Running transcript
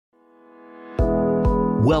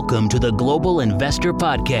Welcome to the Global Investor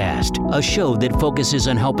Podcast, a show that focuses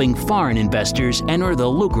on helping foreign investors enter the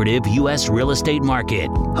lucrative U.S. real estate market.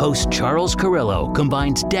 Host Charles Carrillo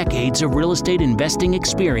combines decades of real estate investing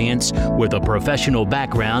experience with a professional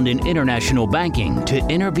background in international banking to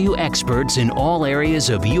interview experts in all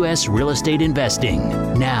areas of U.S. real estate investing.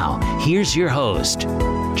 Now, here's your host,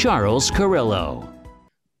 Charles Carrillo.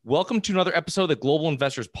 Welcome to another episode of the Global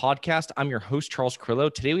Investors Podcast. I'm your host, Charles Carrillo.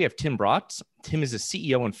 Today we have Tim Bratz. Tim is the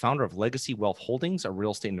CEO and founder of Legacy Wealth Holdings, a real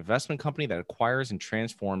estate investment company that acquires and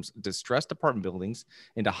transforms distressed apartment buildings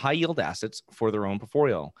into high-yield assets for their own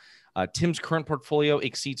portfolio. Tim's current portfolio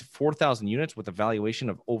exceeds 4,000 units with a valuation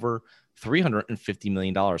of over $350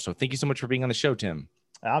 million. So thank you so much for being on the show, Tim.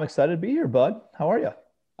 I'm excited to be here, bud. How are you?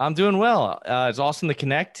 I'm doing well. It's awesome to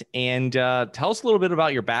connect. And tell us a little bit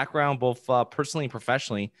about your background, both personally and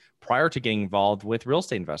professionally, prior to getting involved with real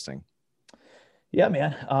estate investing. Yeah,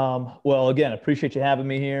 man. Well, again, appreciate you having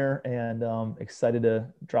me here, and excited to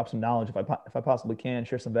drop some knowledge if I possibly can,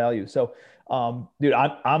 share some value. So, dude,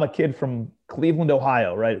 I'm a kid from Cleveland,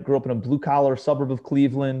 Ohio, right? Grew up in a blue collar suburb of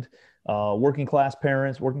Cleveland, working class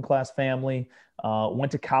parents, working class family.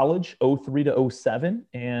 Went to college 03 to 07,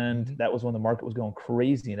 and that was when the market was going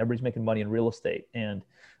crazy and everybody's making money in real estate. And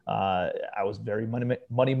I was very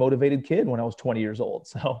money motivated kid when I was 20 years old.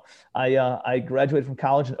 So I graduated from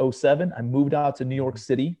college in 07. I moved out to New York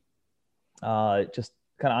City, just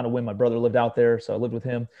kind of on a whim. My brother lived out there, so I lived with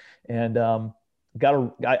him, and I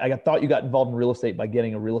thought you got involved in real estate by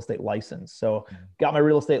getting a real estate license. So got my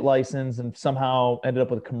real estate license and somehow ended up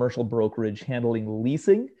with a commercial brokerage handling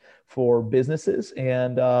leasing for businesses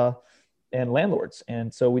and landlords.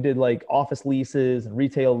 And so we did like office leases and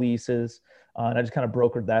retail leases. And I just kind of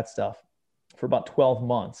brokered that stuff for about 12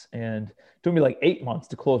 months, and it took me like 8 months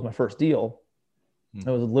to close my first deal. It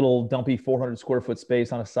was a little dumpy 400 square foot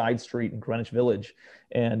space on a side street in Greenwich Village,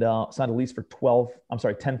 and signed a lease for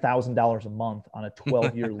 $10,000 a month on a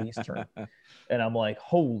 12-year lease term. And I'm like,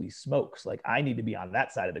 holy smokes, like I need to be on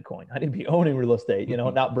that side of the coin. I need to be owning real estate,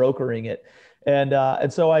 not brokering it.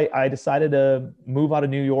 And so I decided to move out of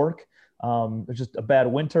New York. It was just a bad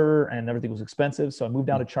winter and everything was expensive. So I moved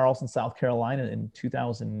down to Charleston, South Carolina in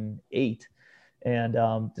 2008,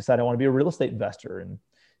 and decided I want to be a real estate investor. And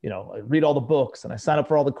I read all the books and I sign up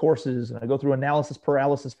for all the courses and I go through analysis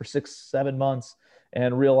paralysis for 6-7 months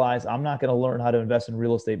and realize I'm not going to learn how to invest in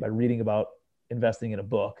real estate by reading about investing in a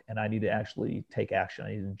book. And I need to actually take action.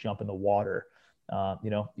 I need to jump in the water.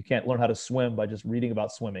 You can't learn how to swim by just reading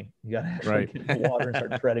about swimming. You got to actually get in the water and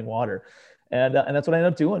start treading water. And that's what I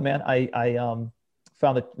ended up doing, man. I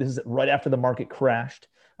found that this is right after the market crashed.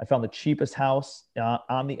 I found the cheapest house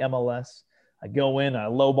on the MLS. I go in, I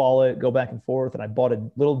lowball it, go back and forth, and I bought a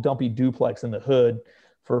little dumpy duplex in the hood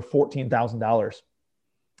for $14,000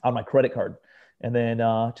 on my credit card. And then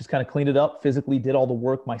just kind of cleaned it up, physically did all the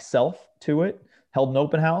work myself to it, held an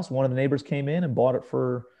open house. One of the neighbors came in and bought it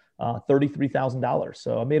for $33,000.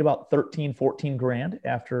 So I made about 14 grand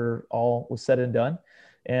after all was said and done.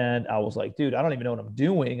 And I was like, dude, I don't even know what I'm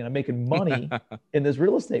doing. And I'm making money in this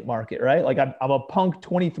real estate market, right? Like I'm a punk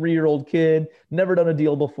 23-year-old kid, never done a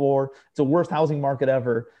deal before. It's the worst housing market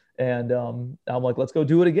ever. And I'm like, let's go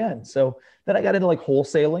do it again. So then I got into like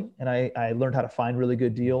wholesaling, and I learned how to find really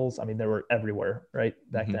good deals. I mean, they were everywhere, right?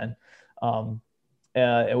 Back then.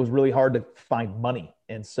 It was really hard to find money.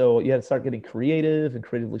 And so you had to start getting creative and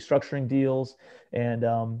creatively structuring deals. And,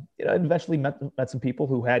 I eventually met some people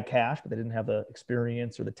who had cash, but they didn't have the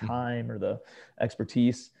experience or the time or the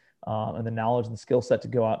expertise and the knowledge and the skill set to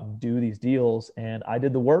go out and do these deals. And I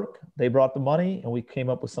did the work, they brought the money, and we came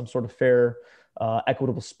up with some sort of fair,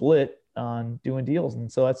 equitable split on doing deals.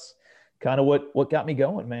 And so that's kind of what got me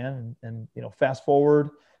going, man. And fast forward,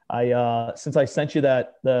 since I sent you the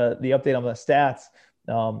update on the stats,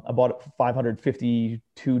 I bought it for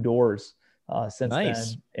 552 doors since then.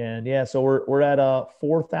 And yeah, so we're at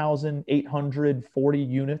 4,840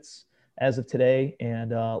 units as of today,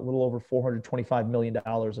 and a little over $425 million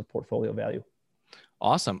of portfolio value.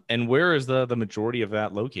 Awesome. And where is the majority of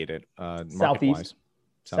that located?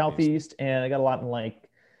 Southeast. And I got a lot in like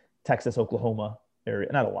Texas, Oklahoma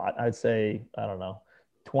area. Not a lot. I'd say, I don't know,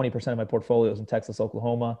 20% of my portfolio is in Texas,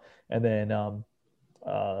 Oklahoma. And then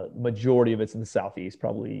majority of it's in the Southeast,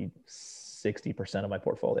 probably 60% of my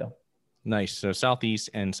portfolio. Nice. So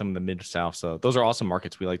Southeast and some of the Mid-South. So those are awesome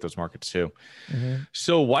markets. We like those markets too.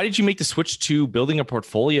 So why did you make the switch to building a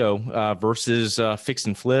portfolio versus fix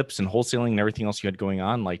and flips and wholesaling and everything else you had going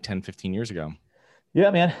on like 10, 15 years ago?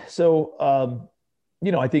 Yeah, man. So,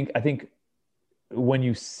 I think when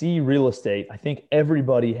you see real estate, I think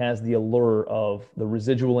everybody has the allure of the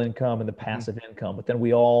residual income and the passive income, but then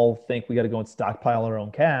we all think we got to go and stockpile our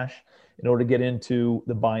own cash in order to get into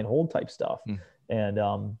the buy and hold type stuff.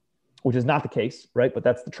 And, which is not the case, right? But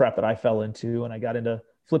that's the trap that I fell into. And I got into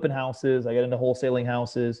flipping houses. I got into wholesaling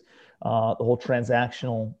houses, the whole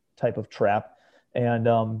transactional type of trap. And,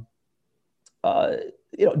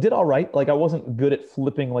 did all right. Like I wasn't good at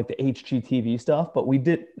flipping like the HGTV stuff, but we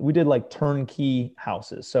did like turnkey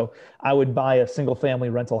houses. So I would buy a single family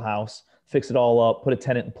rental house, fix it all up, put a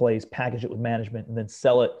tenant in place, package it with management, and then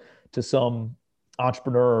sell it to some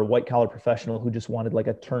entrepreneur or white collar professional who just wanted like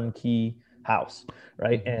a turnkey house.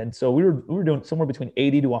 Right. And so we were doing somewhere between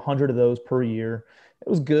 80 to 100 of those per year. It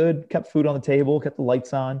was good, kept food on the table, kept the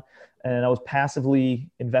lights on. And I was passively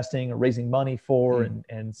investing or raising money for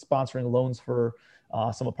and sponsoring loans for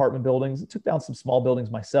some apartment buildings. I took down some small buildings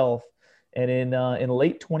myself. And in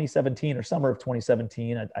late 2017 or summer of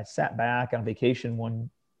 2017, I sat back on vacation one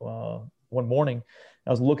morning. I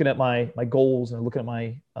was looking at my goals and looking at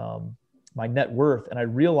my net worth. And I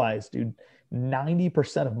realized, dude,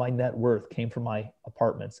 90% of my net worth came from my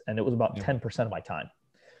apartments. And it was about 10% of my time.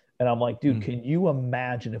 And I'm like, dude, can you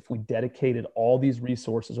imagine if we dedicated all these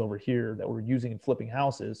resources over here that we're using in flipping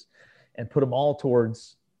houses and put them all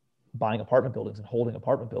towards buying apartment buildings and holding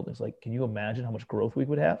apartment buildings? Like, can you imagine how much growth we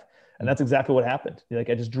would have? And that's exactly what happened. Like,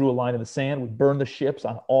 I just drew a line in the sand. We burned the ships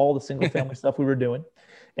on all the single family stuff we were doing.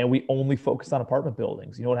 And we only focused on apartment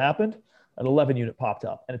buildings. You know what happened? An 11 unit popped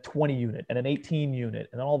up and a 20 unit and an 18 unit.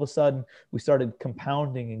 And then all of a sudden we started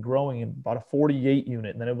compounding and growing and bought a 48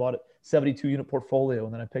 unit. And then I bought a 72 unit portfolio.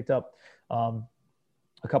 And then I picked up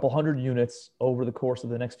a couple hundred units over the course of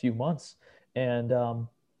the next few months. And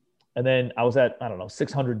then I was at,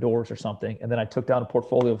 600 doors or something. And then I took down a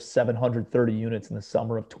portfolio of 730 units in the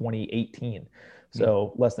summer of 2018.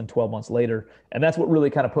 So less than 12 months later. And that's what really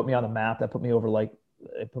kind of put me on the map. That put me over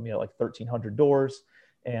it put me at like 1,300 doors.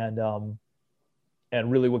 And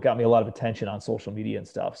really what got me a lot of attention on social media and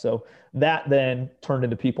stuff. So that then turned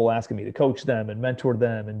into people asking me to coach them and mentor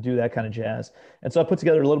them and do that kind of jazz. And so I put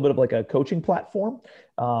together a little bit of like a coaching platform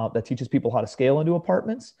that teaches people how to scale into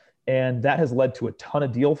apartments. And that has led to a ton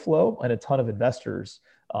of deal flow and a ton of investors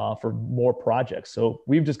for more projects. So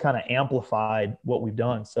we've just kind of amplified what we've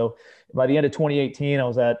done. So by the end of 2018, I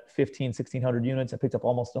was at 1,600 units. I picked up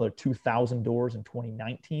almost another 2,000 doors in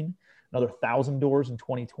 2019. Another 1,000 doors in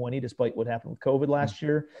 2020, despite what happened with COVID last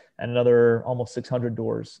year, and another almost 600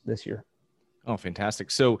 doors this year. Oh,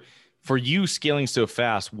 fantastic. So for you scaling so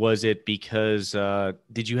fast, was it because,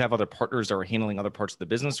 did you have other partners that were handling other parts of the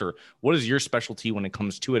business, or what is your specialty when it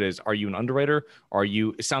comes to it? Are you an underwriter?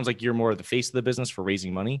 It sounds like you're more of the face of the business for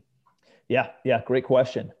raising money. Yeah. Great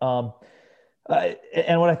question. And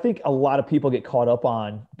what I think a lot of people get caught up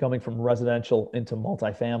on coming from residential into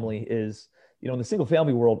multifamily is, in the single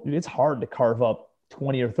family world, it's hard to carve up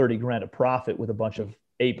 20 or 30 grand of profit with a bunch of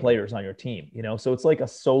A players on your team, so it's like a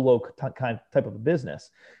solo kind of type of a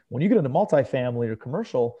business. When you get into multifamily or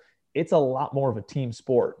commercial, it's a lot more of a team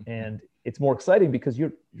sport, and it's more exciting because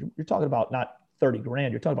you're talking about not 30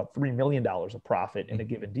 grand, you're talking about $3 million of profit in a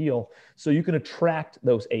given deal. So you can attract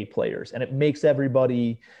those A players, and it makes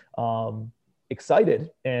everybody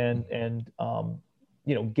excited and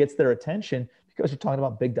gets their attention because you're talking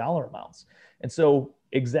about big dollar amounts. And so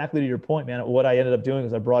exactly to your point, man, what I ended up doing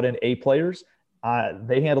is I brought in A players.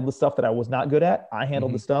 They handled the stuff that I was not good at. I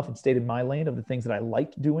handled the stuff and stayed in my lane of the things that I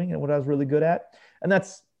liked doing and what I was really good at. And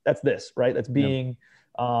that's this, right? That's being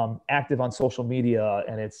active on social media,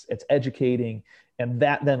 and it's educating. And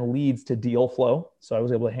that then leads to deal flow. So I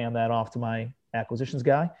was able to hand that off to my acquisitions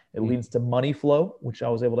guy. It leads to money flow, which I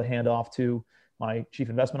was able to hand off to my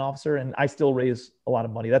chief investment officer. And I still raise a lot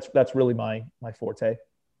of money. That's really my forte.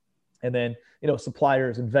 And then,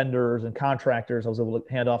 suppliers and vendors and contractors, I was able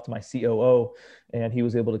to hand off to my COO, and he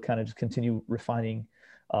was able to kind of just continue refining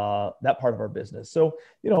that part of our business. So,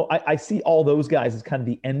 I see all those guys as kind of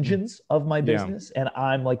the engines of my business, and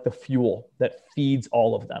I'm like the fuel that feeds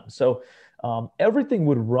all of them. So everything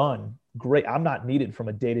would run great. I'm not needed from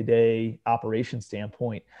a day-to-day operation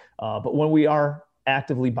standpoint. But when we are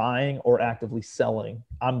actively buying or actively selling,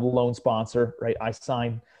 I'm the loan sponsor, right? I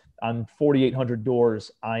sign on 4,800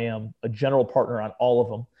 doors. I am a general partner on all of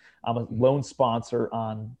them. I'm a loan sponsor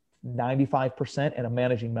on 95% and a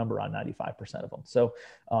managing member on 95% of them. So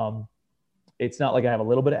it's not like I have a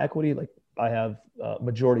little bit of equity. Like I have a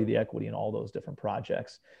majority of the equity in all those different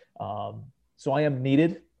projects. So I am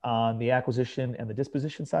needed on the acquisition and the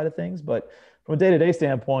disposition side of things, but from a day-to-day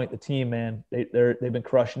standpoint, the team, man, they've been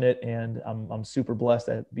crushing it, and I'm super blessed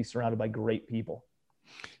to be surrounded by great people.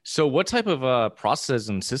 So what type of processes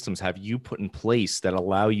and systems have you put in place that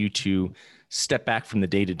allow you to step back from the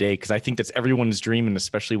day to day? Because I think that's everyone's dream, and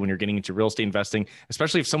especially when you're getting into real estate investing,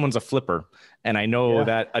 especially if someone's a flipper. And I know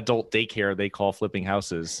that adult daycare they call flipping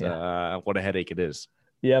houses. What a headache it is.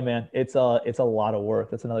 Yeah, man, it's a lot of work.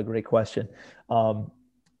 That's another great question.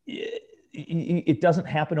 It doesn't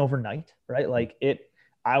happen overnight, right?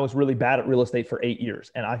 I was really bad at real estate for 8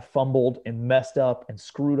 years, and I fumbled and messed up and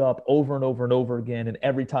screwed up over and over and over again. And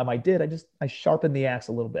every time I did, I sharpened the axe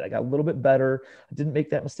a little bit. I got a little bit better. I didn't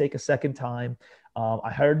make that mistake a second time.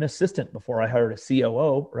 I hired an assistant before I hired a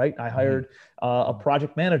COO, right? I hired a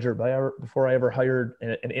project manager before I ever hired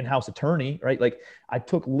an in-house attorney, right? I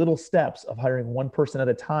took little steps of hiring one person at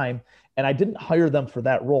a time, and I didn't hire them for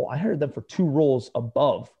that role. I hired them for 2 roles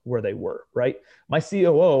above where they were, right? My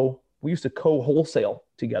COO, we used to co-wholesale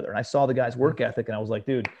together, and I saw the guy's work ethic, and I was like,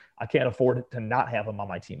 dude, I can't afford to not have him on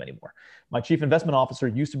my team anymore. My chief investment officer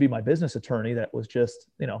used to be my business attorney. That was just,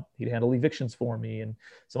 he'd handle evictions for me and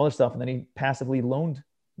some other stuff. And then he passively loaned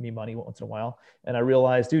me money once in a while. And I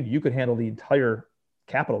realized, dude, you could handle the entire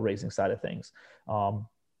capital raising side of things.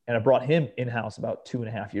 And I brought him in-house about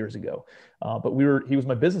 2.5 years ago. But he was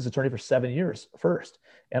my business attorney for 7 years first.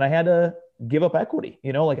 And I had to give up equity.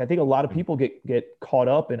 I think a lot of people get caught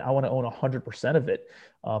up in, I want to own 100% of it,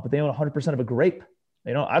 but they own 100% of a grape.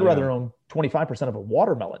 I'd rather own 25% of a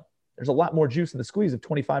watermelon. There's a lot more juice in the squeeze of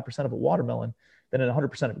 25% of a watermelon than in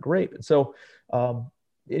 100% of a grape. And so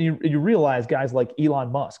you realize guys like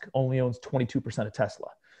Elon Musk only owns 22% of Tesla.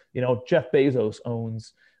 Jeff Bezos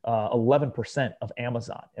owns 11% of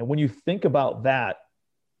Amazon. And when you think about that,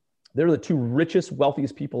 they're the 2 richest,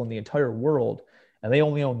 wealthiest people in the entire world, and they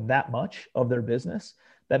only own that much of their business.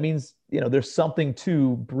 That means, there's something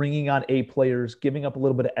to bringing on A players, giving up a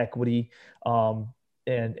little bit of equity,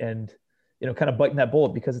 and kind of biting that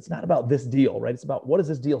bullet, because it's not about this deal, right? It's about what does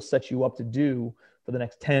this deal set you up to do for the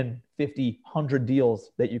next 10, 50, 100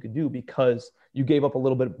 deals that you can do because you gave up a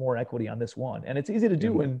little bit more equity on this one. And it's easy to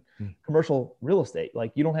do in commercial real estate.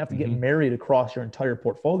 You don't have to get married across your entire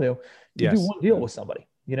portfolio. You do one deal with somebody,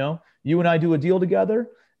 you and I do a deal together.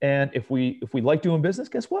 And if we like doing business,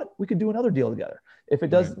 guess what? We could do another deal together. If it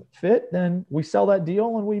doesn't fit, then we sell that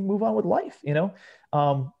deal and we move on with life,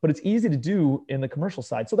 but it's easy to do in the commercial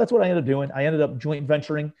side. So that's what I ended up doing. I ended up joint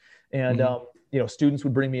venturing, and, students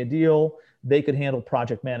would bring me a deal. They could handle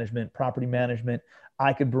project management, property management.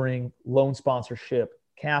 I could bring loan sponsorship,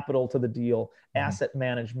 capital to the deal, asset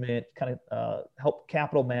management, kind of help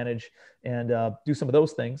capital manage and do some of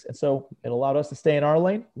those things. And so it allowed us to stay in our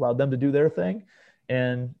lane, allowed them to do their thing.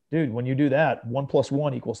 And dude, when you do that, 1 +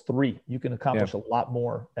 1 = 3. You can accomplish a lot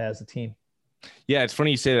more as a team. Yeah, it's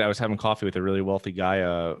funny you say that. I was having coffee with a really wealthy guy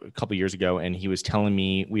a couple of years ago, and he was telling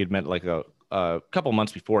me we had met a couple of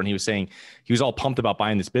months before, and he was saying he was all pumped about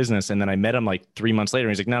buying this business. And then I met him 3 months later,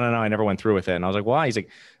 and he's like, no, I never went through with it. And I was like, why? He's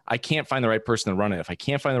like, I can't find the right person to run it. If I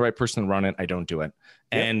can't find the right person to run it, I don't do it.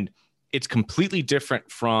 Yep. And it's completely different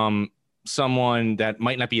from someone that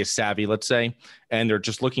might not be as savvy, let's say, and they're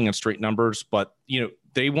just looking at straight numbers, but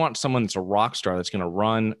they want someone that's a rock star that's going to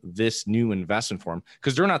run this new investment for them,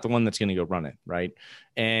 because they're not the one that's going to go run it, right?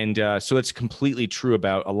 And so it's completely true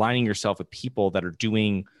about aligning yourself with people that are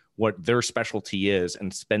doing what their specialty is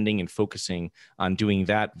and spending and focusing on doing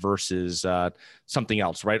that versus something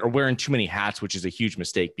else, right? Or wearing too many hats, which is a huge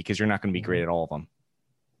mistake because you're not going to be great at all of them.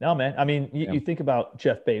 No, man. I mean, you think about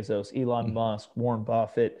Jeff Bezos, Elon Musk, Warren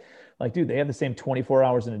Buffett, dude, they have the same 24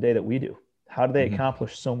 hours in a day that we do. How do they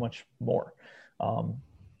accomplish so much more?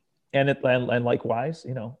 And likewise,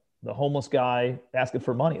 the homeless guy asking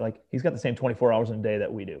for money, he's got the same 24 hours in a day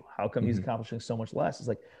that we do. How come he's accomplishing so much less? It's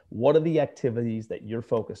what are the activities that you're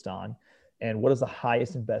focused on, and what is the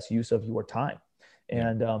highest and best use of your time?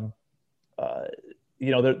 And,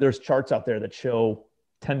 there's charts out there that show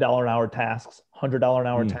 $10 an hour tasks, $100 an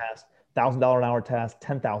hour tasks, $1,000 an hour tasks,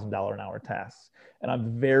 $10,000 an hour tasks. And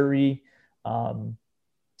I'm very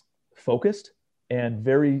focused and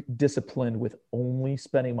very disciplined with only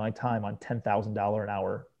spending my time on $10,000 an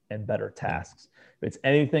hour and better tasks. If it's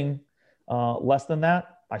anything less than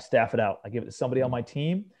that, I staff it out. I give it to somebody on my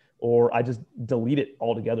team, or I just delete it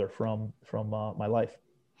altogether from my life.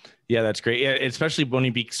 Yeah, that's great. Yeah, especially when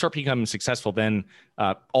you start becoming successful, then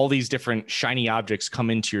all these different shiny objects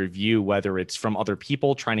come into your view, whether it's from other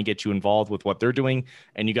people trying to get you involved with what they're doing.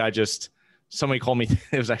 And you got to somebody called me,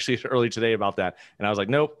 it was actually early today about that. And I was like,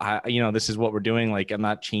 nope, this is what we're doing. I'm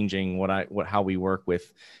not changing how we work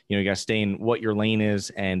with, you got to stay in what your lane is.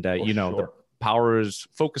 And, the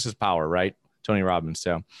focus is power, right? Tony Robbins.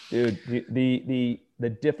 So, dude, the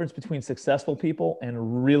difference between successful people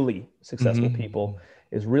and really successful people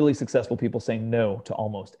is really successful people saying no to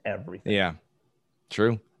almost everything. Yeah,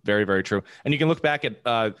 true. Very, very true. And you can look back at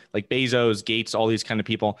like Bezos, Gates, all these kind of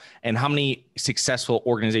people, and how many successful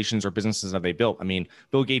organizations or businesses have they built? I mean,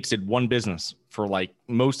 Bill Gates did one business for like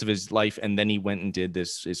most of his life, and then he went and did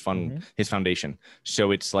his foundation. So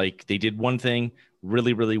it's like they did one thing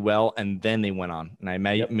really, really well, and then they went on. And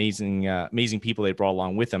amazing people they brought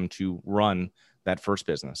along with them to run that first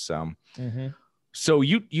business. So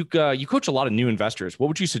you coach a lot of new investors. What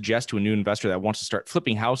would you suggest to a new investor that wants to start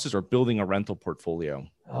flipping houses or building a rental portfolio?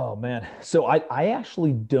 Oh man. So I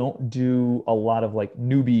actually don't do a lot of like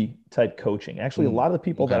newbie type coaching. Actually, a lot of the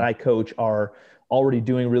people that I coach are already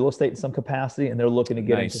doing real estate in some capacity, and they're looking to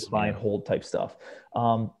get into buy and hold type stuff.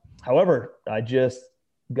 However, I just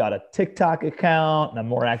got a TikTok account and I'm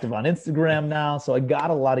more active on Instagram now. So I got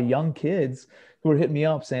a lot of young kids who are hitting me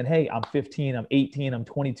up saying, hey, I'm 15, I'm 18, I'm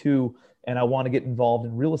 22. And I want to get involved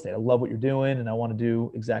in real estate. I love what you're doing, and I want to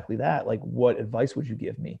do exactly that. Like, what advice would you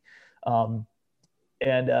give me? So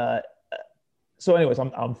anyways,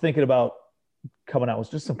 I'm thinking about coming out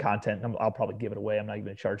with just some content. I'll probably give it away. I'm not even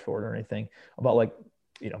going to charge for it or anything, about like,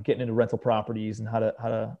 getting into rental properties and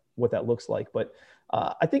what that looks like. But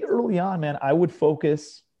I think early on, man, I would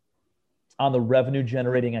focus on the revenue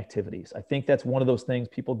generating activities. I think that's one of those things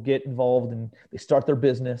people get involved in. They start their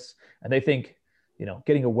business and they think,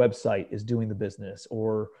 getting a website is doing the business,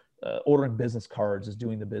 or ordering business cards is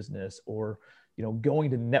doing the business, or,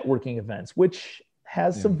 going to networking events, which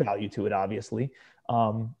has some value to it, obviously,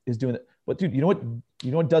 is doing it. But dude, you know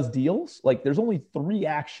what does deals? Like, there's only 3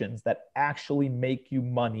 actions that actually make you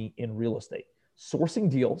money in real estate: sourcing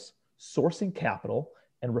deals, sourcing capital,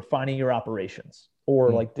 and refining your operations,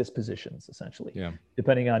 or like dispositions, essentially,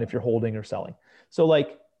 depending on if you're holding or selling. So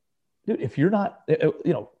like, dude, if you're not,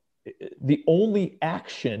 the only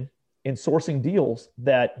action in sourcing deals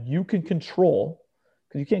that you can control,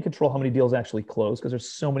 because you can't control how many deals actually close because there's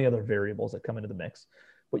so many other variables that come into the mix,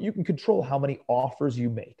 but you can control how many offers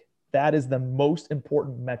you make. That is the most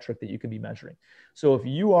important metric that you can be measuring. So if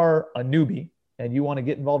you are a newbie and you want to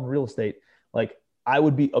get involved in real estate, like, I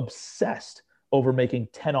would be obsessed over making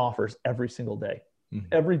 10 offers every single day,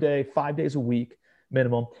 every day, 5 days a week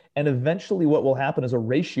minimum. And eventually what will happen is a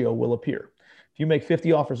ratio will appear. If you make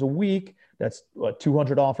 50 offers a week, that's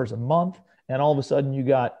 200 offers a month. And all of a sudden you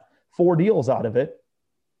got 4 deals out of it.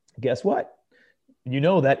 Guess what? You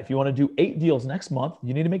know that if you want to do 8 deals next month,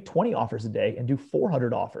 you need to make 20 offers a day and do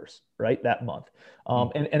 400 offers, right, that month.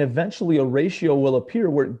 And eventually a ratio will appear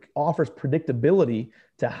where it offers predictability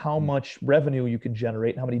to how much revenue you can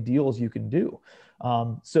generate and how many deals you can do.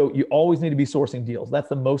 So you always need to be sourcing deals. That's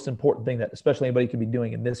the most important thing that especially anybody can be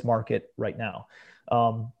doing in this market right now.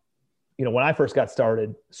 When I first got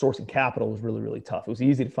started, sourcing capital was really, really tough. It was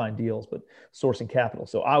easy to find deals, but sourcing capital.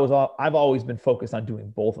 So I've always been focused on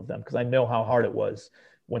doing both of them because I know how hard it was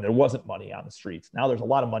when there wasn't money on the streets. Now there's a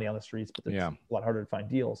lot of money on the streets, but it's a lot harder to find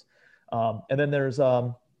deals. And then there's,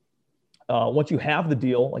 once you have the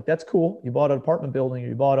deal, like, that's cool. You bought an apartment building or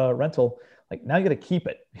you bought a rental, like, now you got to keep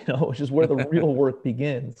it, which is where the real work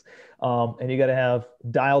begins. And you got to have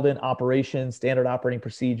dialed in operations, standard operating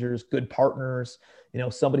procedures, good partners,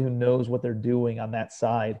 somebody who knows what they're doing on that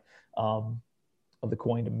side of the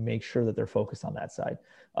coin to make sure that they're focused on that side.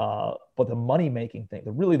 But the money-making thing,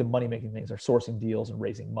 the money-making things are sourcing deals and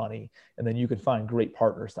raising money. And then you can find great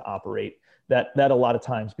partners to operate. That a lot of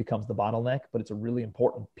times becomes the bottleneck, but it's a really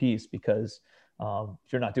important piece because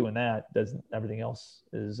if you're not doing that, everything else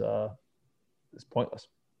is pointless.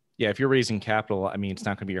 Yeah, if you're raising capital, I mean, it's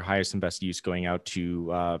not going to be your highest and best use going out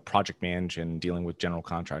to project manage and dealing with general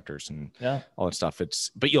contractors and all that stuff.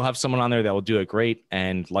 But you'll have someone on there that will do it great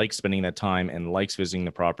and likes spending that time and likes visiting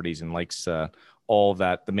the properties and likes all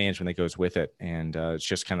that, the management that goes with it. And it's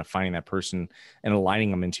just kind of finding that person and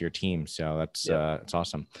aligning them into your team. So that's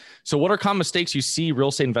awesome. So what are common mistakes you see real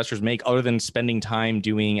estate investors make other than spending time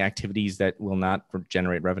doing activities that will not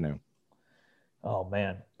generate revenue? Oh,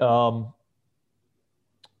 man.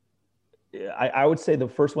 I would say the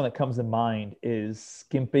first one that comes to mind is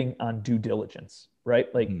skimping on due diligence,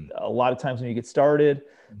 right? Like a lot of times when you get started,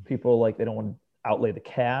 people like, they don't want to outlay the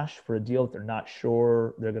cash for a deal that they're not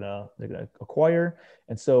sure they're gonna acquire.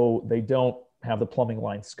 And so they don't have the plumbing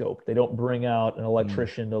line scoped. They don't bring out an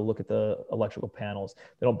electrician to look at the electrical panels.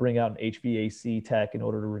 They don't bring out an HVAC tech in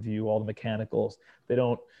order to review all the mechanicals. They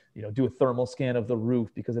don't, do a thermal scan of the roof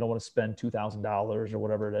because they don't want to spend $2,000 or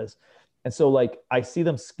whatever it is. And so like, I see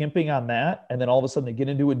them skimping on that. And then all of a sudden they get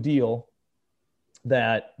into a deal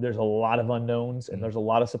that there's a lot of unknowns and there's a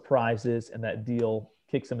lot of surprises, and that deal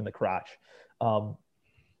kicks them in the crotch.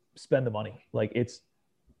 spend the money. Like, it's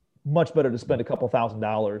much better to spend a couple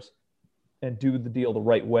 $1,000s and do the deal the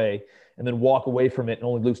right way, and then walk away from it and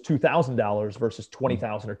only lose $2,000 versus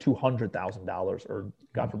 $20,000 or $200,000 or,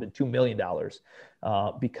 God forbid, $2 million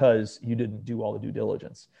because you didn't do all the due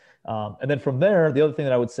diligence. And then from there, the other thing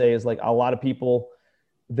that I would say is, like, a lot of people,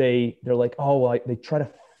 they're like, oh, well, they try to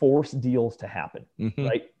force deals to happen,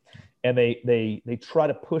 right? And they try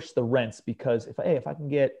to push the rents because if I can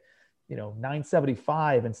get,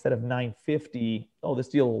 $975 instead of $950, oh, this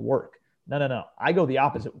deal will work. No. I go the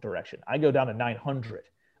opposite direction. I go down to $900.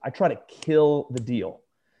 I try to kill the deal.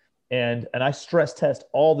 And I stress test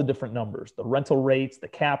all the different numbers, the rental rates, the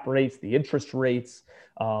cap rates, the interest rates,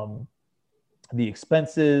 the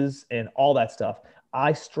expenses, and all that stuff.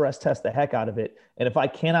 I stress test the heck out of it. And if I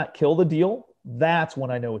cannot kill the deal, that's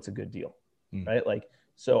when I know it's a good deal, right? Like,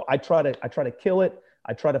 so I try to kill it.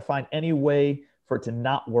 I try to find any way for it to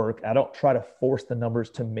not work. I don't try to force the numbers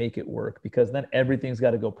to make it work, because then everything's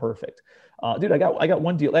got to go perfect. Dude, I got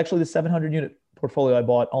one deal. Actually, the 700 unit portfolio I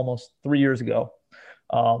bought almost 3 years ago.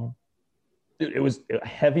 Dude, it was a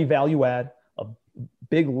heavy value add, a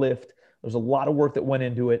big lift. There's a lot of work that went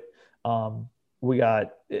into it. We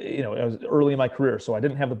got, I was early in my career, so I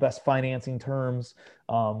didn't have the best financing terms.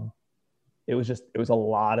 It was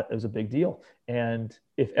a big deal. And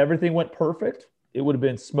if everything went perfect, it would have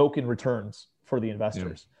been smoking returns for the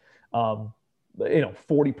investors. 40%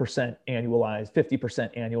 annualized,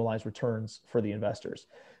 50% annualized returns for the investors.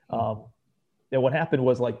 And what happened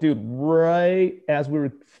was, like, dude, right as we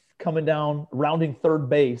were coming down, rounding third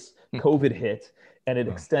base, COVID hit, and it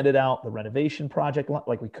extended out the renovation project.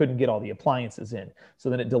 Like, we couldn't get all the appliances in. So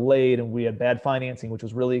then it delayed, and we had bad financing, which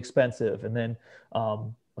was really expensive. And then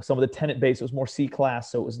some of the tenant base was more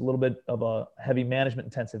C-class. So it was a little bit of a heavy management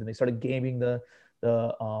intensive, and they started gaming the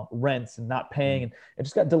rents and not paying. And it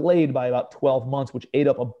just got delayed by about 12 months, which ate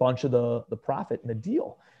up a bunch of the profit in the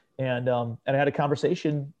deal. And I had a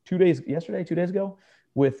conversation 2 days ago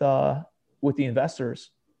with the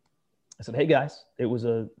investors. I said, hey guys, it was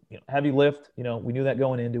a heavy lift. We knew that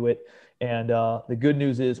going into it. And the good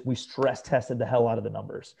news is we stress tested the hell out of the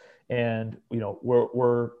numbers. And,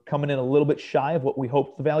 we're coming in a little bit shy of what we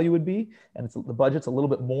hoped the value would be. And the budget's a little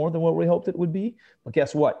bit more than what we hoped it would be. But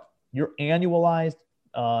guess what? Your annualized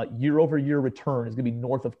year over year return is going to be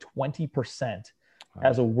north of 20%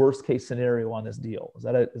 as a worst case scenario on this deal. Is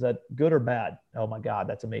that good or bad? Oh my God,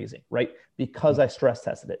 that's amazing, right? Because I stress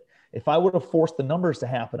tested it. If I would have forced the numbers to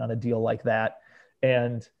happen on a deal like that,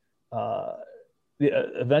 and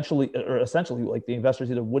essentially, like, the investors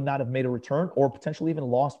either would not have made a return or potentially even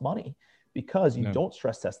lost money because you don't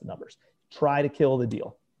stress test the numbers. Try to kill the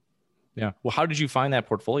deal. Yeah. Well, how did you find that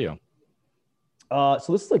portfolio? So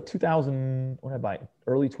this is like 2000, when did I buy it?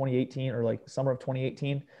 Early 2018 or like summer of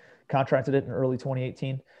 2018. Contracted it in early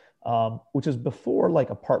 2018, which is before, like,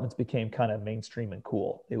 apartments became kind of mainstream and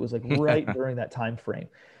cool. It was like right during that time frame.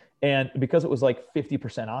 And because it was like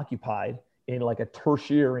 50% occupied in like a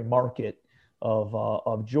tertiary market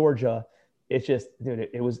of Georgia, it's just, dude,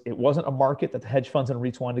 it wasn't a market that the hedge funds and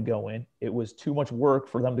REITs wanted to go in. It was too much work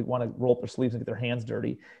for them to want to roll up their sleeves and get their hands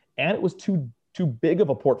dirty. And it was too big of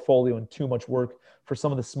a portfolio and too much work for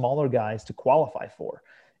some of the smaller guys to qualify for.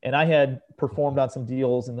 And I had performed on some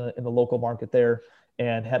deals in the local market there,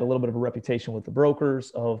 and had a little bit of a reputation with the brokers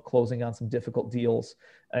of closing on some difficult deals.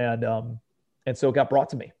 And so it got brought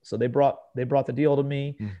to me. So they brought the deal to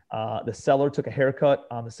me. The seller took a haircut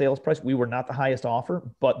on the sales price. We were not the highest offer,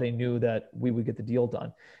 but they knew that we would get the deal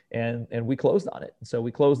done, and we closed on it. And so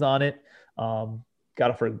we closed on it, got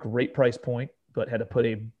it for a great price point, but had to put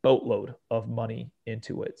a boatload of money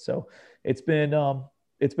into it. So it's been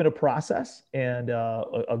a process and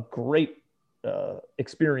a great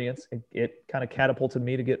experience. It kind of catapulted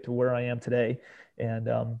me to get to where I am today. And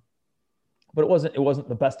but it wasn't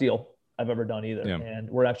the best deal I've ever done either. Yeah. And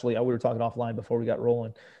we were talking offline before we got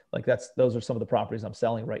rolling. Like, those are some of the properties I'm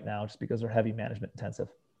selling right now, just because they're heavy management intensive.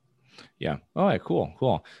 Yeah. All right.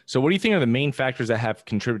 Cool. So what do you think are the main factors that have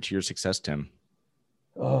contributed to your success, Tim?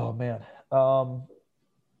 Oh man.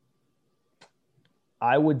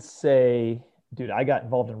 I would say, dude, I got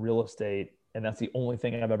involved in real estate, and that's the only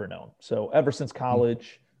thing I've ever known. So ever since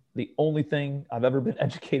college, the only thing I've ever been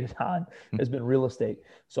educated on has been real estate.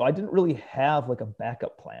 So I didn't really have like a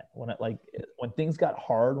backup plan when things got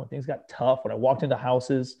hard, when things got tough, when I walked into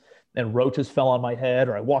houses and roaches fell on my head,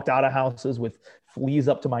 or I walked out of houses with fleas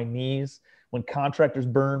up to my knees, when contractors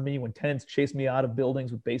burned me, when tenants chased me out of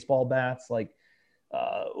buildings with baseball bats, like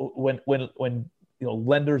when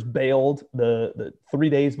lenders bailed the 3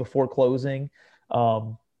 days before closing.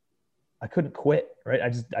 I couldn't quit, right? I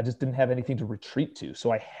just didn't have anything to retreat to.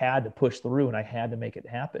 So I had to push through and I had to make it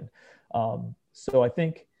happen. So I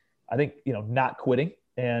think, not quitting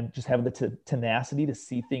and just having the tenacity to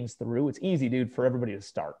see things through. It's easy, dude, for everybody to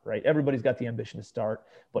start, right? Everybody's got the ambition to start,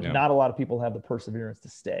 but not a lot of people have the perseverance to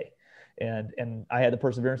stay. And I had the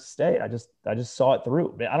perseverance to stay. I just saw it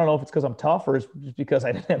through. I don't know if it's because I'm tough or it's just because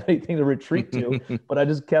I didn't have anything to retreat to, but I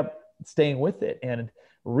just kept staying with it. And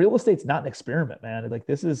real estate's not an experiment, man. Like,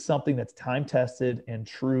 this is something that's time tested and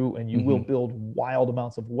true, and you will build wild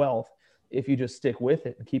amounts of wealth if you just stick with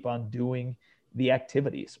it and keep on doing the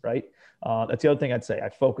activities, right? That's the other thing I'd say. I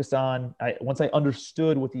focused on, once I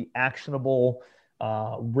understood what the actionable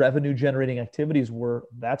revenue generating activities were,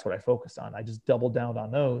 that's what I focused on. I just doubled down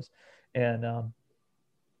on those and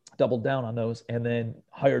then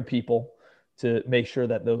hired people to make sure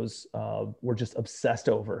that those were just obsessed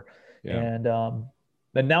over. And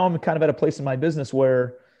now I'm kind of at a place in my business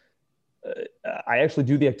where I actually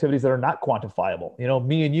do the activities that are not quantifiable.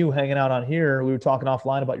 Me and you hanging out on here, we were talking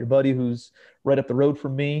offline about your buddy who's right up the road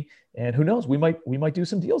from me. And who knows, we might do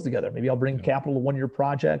some deals together. Maybe I'll bring capital to one of your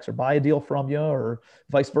projects or buy a deal from you or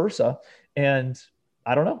vice versa. And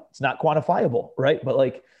I don't know, it's not quantifiable, right? But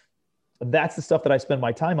like, that's the stuff that I spend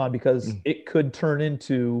my time on, because it could turn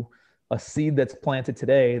into a seed that's planted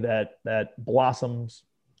today that blossoms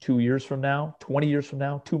 2 years from now, 20 years from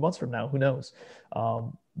now, 2 months from now, who knows?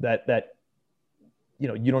 You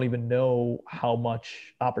don't even know how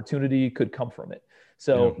much opportunity could come from it.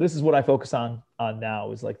 So this is what I focus on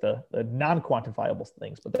now, is like the non-quantifiable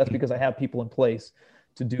things, but that's because I have people in place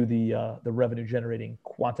to do the revenue generating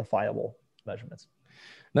quantifiable measurements.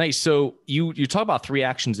 Nice. So you talk about 3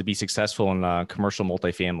 actions to be successful in commercial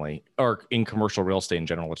multifamily, or in commercial real estate in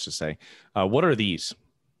general, let's just say. What are these?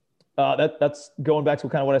 That's going back to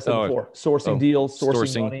kind of what I said before: sourcing deals,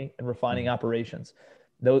 sourcing money, and refining operations.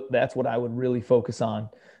 That's what I would really focus on.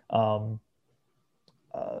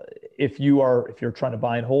 If you're trying to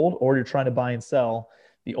buy and hold, or you're trying to buy and sell,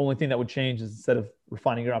 the only thing that would change is, instead of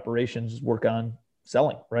refining your operations, just work on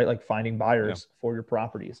selling, right? Like finding buyers for your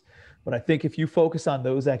properties. But I think if you focus on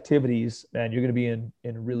those activities, man, you're going to be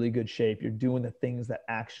in really good shape. You're doing the things that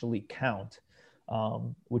actually count,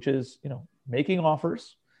 which is, making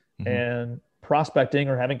offers and prospecting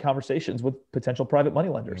or having conversations with potential private money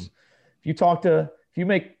lenders. If you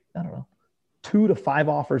make, 2 to 5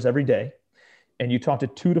 offers every day, and you talk to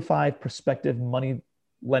 2 to 5 prospective money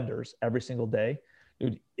lenders every single day,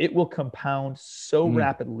 dude, it will compound so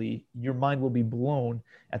rapidly. Your mind will be blown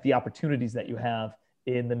at the opportunities that you have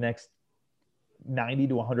in the next 90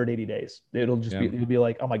 to 180 days. It'll be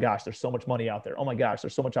like, oh my gosh, there's so much money out there. Oh my gosh,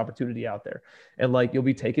 there's so much opportunity out there. And like, you'll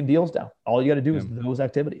be taking deals down. All you got to do is those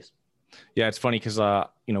activities. Yeah, it's funny because,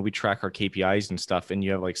 we track our KPIs and stuff, and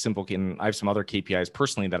you have like and I have some other KPIs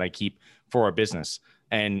personally that I keep for our business.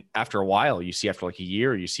 And after a while, you see, after like a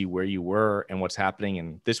year, you see where you were and what's happening.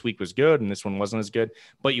 And this week was good and this one wasn't as good,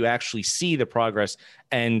 but you actually see the progress.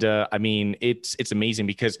 And it's amazing,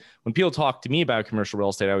 because when people talk to me about commercial real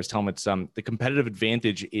estate, I always tell them it's the competitive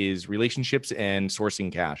advantage is relationships and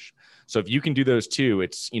sourcing cash. So if you can do those two,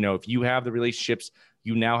 it's, if you have the relationships,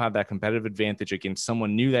 you now have that competitive advantage against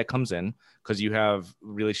someone new that comes in, because you have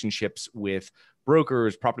relationships with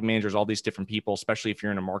brokers, property managers, all these different people, especially if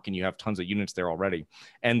you're in a market and you have tons of units there already.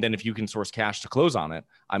 And then if you can source cash to close on it,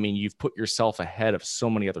 you've put yourself ahead of so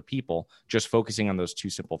many other people just focusing on those 2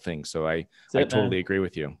 simple things. So I totally agree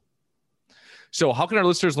with you. So how can our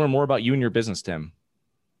listeners learn more about you and your business, Tim?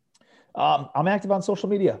 I'm active on social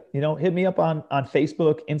media. Hit me up on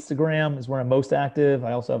Facebook. Instagram is where I'm most active.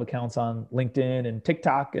 I also have accounts on LinkedIn and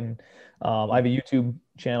TikTok, and I have a YouTube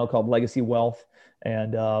channel called Legacy Wealth.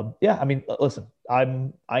 And listen,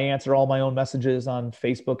 I answer all my own messages on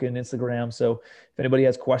Facebook and Instagram. So if anybody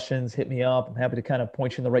has questions, hit me up. I'm happy to kind of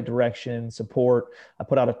point you in the right direction, support. I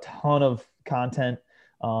put out a ton of content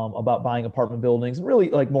about buying apartment buildings, and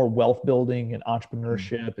really like more wealth building and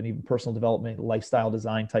entrepreneurship and even personal development, lifestyle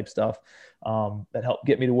design type stuff that helped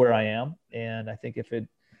get me to where I am. And I think if it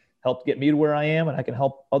helped get me to where I am and I can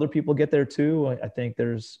help other people get there too, I think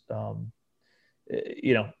there's,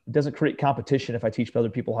 it doesn't create competition if I teach other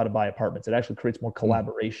people how to buy apartments. It actually creates more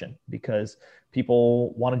collaboration, because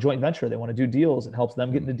people want a joint venture. They want to do deals. It helps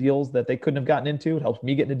them get into deals that they couldn't have gotten into. It helps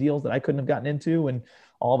me get into deals that I couldn't have gotten into. And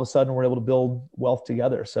all of a sudden we're able to build wealth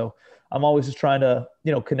together. So I'm always just trying to,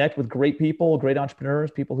 connect with great people, great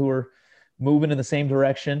entrepreneurs, people who are moving in the same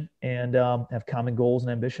direction and have common goals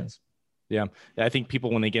and ambitions. Yeah. I think people,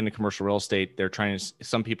 when they get into commercial real estate, they're trying to,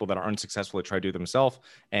 some people that are unsuccessful to try to do it themselves.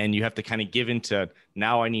 And you have to kind of give into,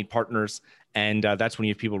 now I need partners. And that's when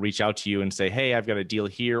you have people reach out to you and say, hey, I've got a deal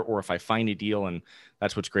here, or if I find a deal. And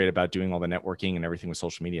that's what's great about doing all the networking and everything with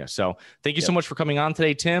social media. So thank you so much for coming on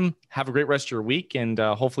today, Tim. Have a great rest of your week. And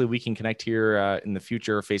hopefully we can connect here in the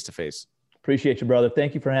future, face-to-face. Appreciate you, brother.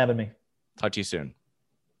 Thank you for having me. Talk to you soon.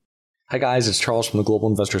 Hi guys, it's Charles from the Global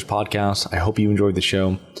Investors Podcast. I hope you enjoyed the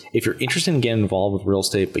show. If you're interested in getting involved with real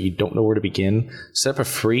estate, but you don't know where to begin, set up a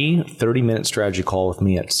free 30-minute strategy call with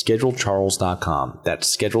me at schedulecharles.com.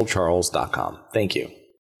 That's schedulecharles.com. Thank you.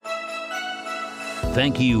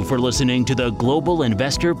 Thank you for listening to the Global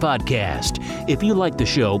Investor Podcast. If you like the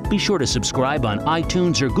show, be sure to subscribe on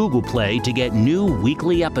iTunes or Google Play to get new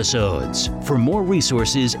weekly episodes. For more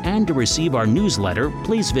resources and to receive our newsletter,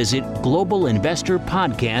 please visit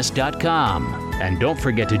globalinvestorpodcast.com. And don't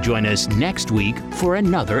forget to join us next week for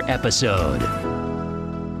another episode.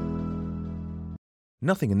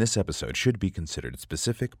 Nothing in this episode should be considered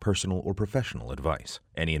specific, personal, or professional advice.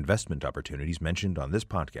 Any investment opportunities mentioned on this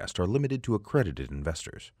podcast are limited to accredited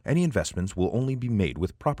investors. Any investments will only be made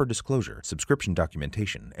with proper disclosure, subscription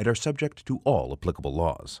documentation, and are subject to all applicable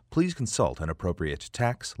laws. Please consult an appropriate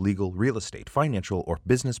tax, legal, real estate, financial, or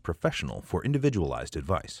business professional for individualized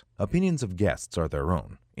advice. Opinions of guests are their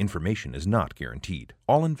own. Information is not guaranteed.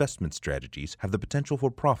 All investment strategies have the potential for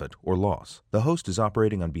profit or loss. The host is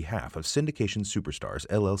operating on behalf of Syndication Superstars,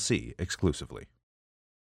 LLC exclusively.